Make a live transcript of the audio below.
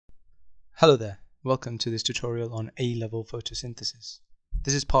Hello there, welcome to this tutorial on A-level photosynthesis.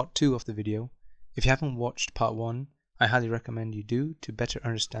 This is part 2 of the video. If you haven't watched part 1, I highly recommend you do to better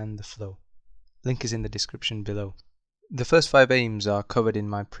understand the flow. Link is in the description below. The first 5 aims are covered in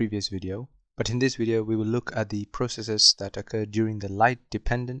my previous video, but in this video we will look at the processes that occur during the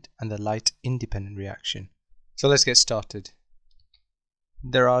light-dependent and the light-independent reaction. So let's get started.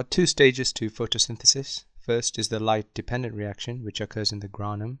 There are 2 stages to photosynthesis. First is the light-dependent reaction, which occurs in the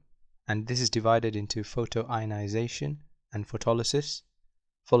granum, and this is divided into photoionization and photolysis,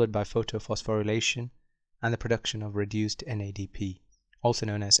 followed by photophosphorylation and the production of reduced NADP, also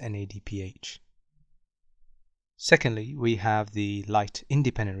known as NADPH. Secondly, we have the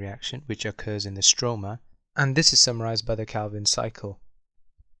light-independent reaction, which occurs in the stroma, and this is summarized by the Calvin cycle.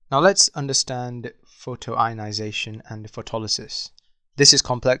 Now let's understand photoionization and photolysis. This is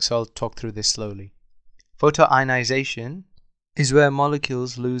complex, so I'll talk through this slowly. Photoionization is where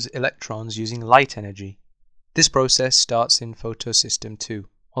molecules lose electrons using light energy. This process starts in photosystem 2,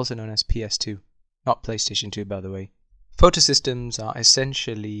 also known as PS2, not PlayStation 2 by the way. Photosystems are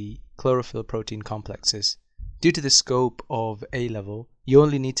essentially chlorophyll protein complexes. Due to the scope of A-level, you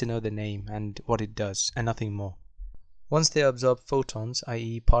only need to know the name and what it does, and nothing more. Once they absorb photons,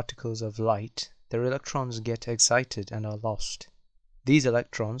 i.e. particles of light, their electrons get excited and are lost. These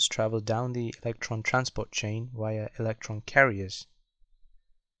electrons travel down the electron transport chain via electron carriers.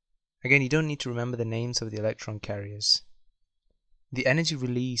 Again, you don't need to remember the names of the electron carriers. The energy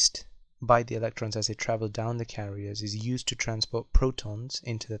released by the electrons as they travel down the carriers is used to transport protons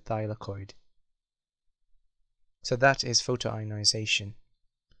into the thylakoid. So that is photoionization.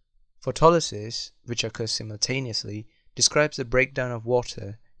 Photolysis, which occurs simultaneously, describes the breakdown of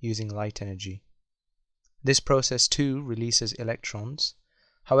water using light energy. This process too releases electrons.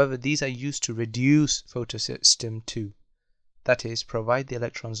 However, these are used to reduce photosystem 2, that is, provide the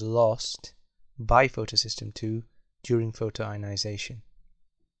electrons lost by photosystem 2 during photoionization.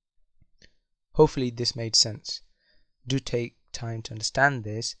 Hopefully this made sense. Do take time to understand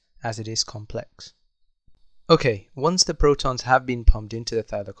this as it is complex. Okay, once the protons have been pumped into the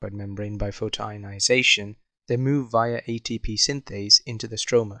thylakoid membrane by photoionization, they move via ATP synthase into the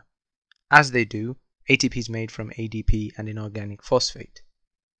stroma. As they do, ATP is made from ADP and inorganic phosphate.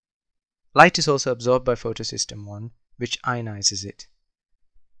 Light is also absorbed by photosystem 1, which ionizes it.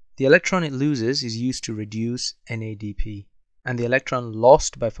 The electron it loses is used to reduce NADP, and the electron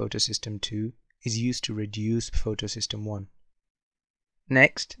lost by photosystem 2 is used to reduce photosystem 1.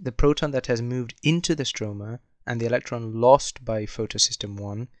 Next, the proton that has moved into the stroma and the electron lost by photosystem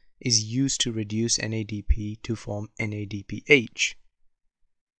 1 is used to reduce NADP to form NADPH.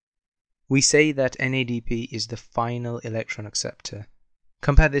 We say that NADP is the final electron acceptor.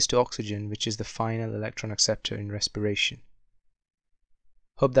 Compare this to oxygen, which is the final electron acceptor in respiration.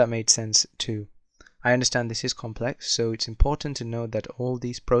 Hope that made sense too. I understand this is complex, so it's important to know that all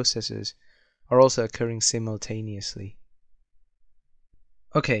these processes are also occurring simultaneously.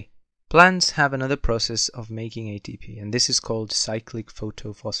 Okay, plants have another process of making ATP, and this is called cyclic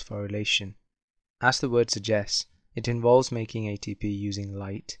photophosphorylation. As the word suggests, it involves making ATP using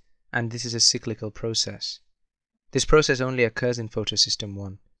light, and this is a cyclical process. This process only occurs in photosystem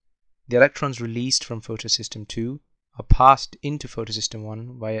 1. The electrons released from photosystem 2 are passed into photosystem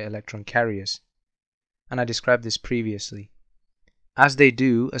 1 via electron carriers, and I described this previously. As they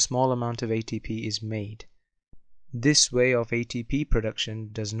do, a small amount of ATP is made. This way of ATP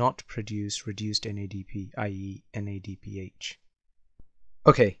production does not produce reduced NADP, i.e. NADPH.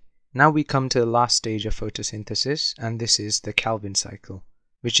 Okay, now we come to the last stage of photosynthesis, and this is the Calvin cycle,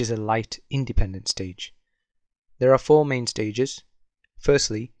 which is a light-independent stage. There are 4 main stages.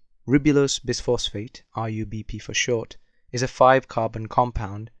 Firstly, ribulose bisphosphate, RUBP for short, is a 5-carbon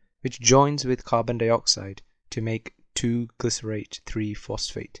compound which joins with carbon dioxide to make 2-glycerate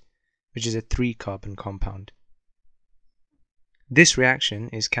 3-phosphate, which is a 3-carbon compound. This reaction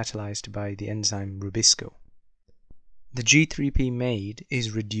is catalyzed by the enzyme Rubisco. The G3P made is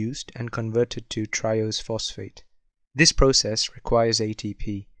reduced and converted to triose phosphate. This process requires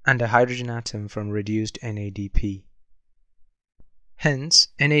ATP and a hydrogen atom from reduced NADP. Hence,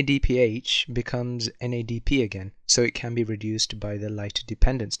 NADPH becomes NADP again, so it can be reduced by the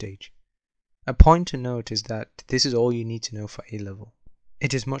light-dependent stage. A point to note is that this is all you need to know for A-level.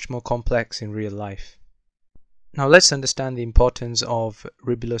 It is much more complex in real life. Now let's understand the importance of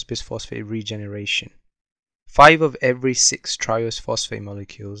ribulose bisphosphate regeneration. 5 of every 6 triose phosphate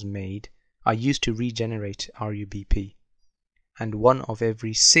molecules made are used to regenerate RUBP, and 1 of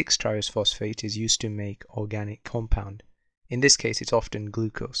every 6 triose phosphate is used to make organic compound. In this case, it's often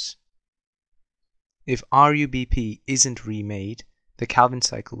glucose. If RUBP isn't remade, the Calvin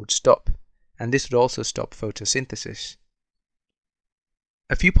cycle would stop, and this would also stop photosynthesis.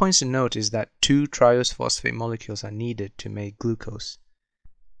 A few points to note is that 2 triose phosphate molecules are needed to make glucose.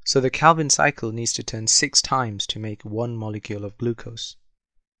 So the Calvin cycle needs to turn 6 times to make 1 molecule of glucose.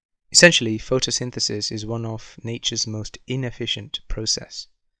 Essentially, photosynthesis is one of nature's most inefficient processes.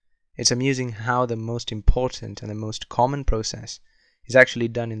 It's amusing how the most important and the most common process is actually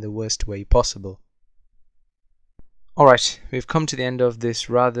done in the worst way possible. Alright, we've come to the end of this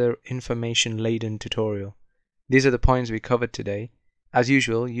rather information-laden tutorial. These are the points we covered today. As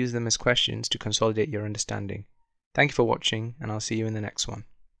usual, use them as questions to consolidate your understanding. Thank you for watching, and I'll see you in the next one.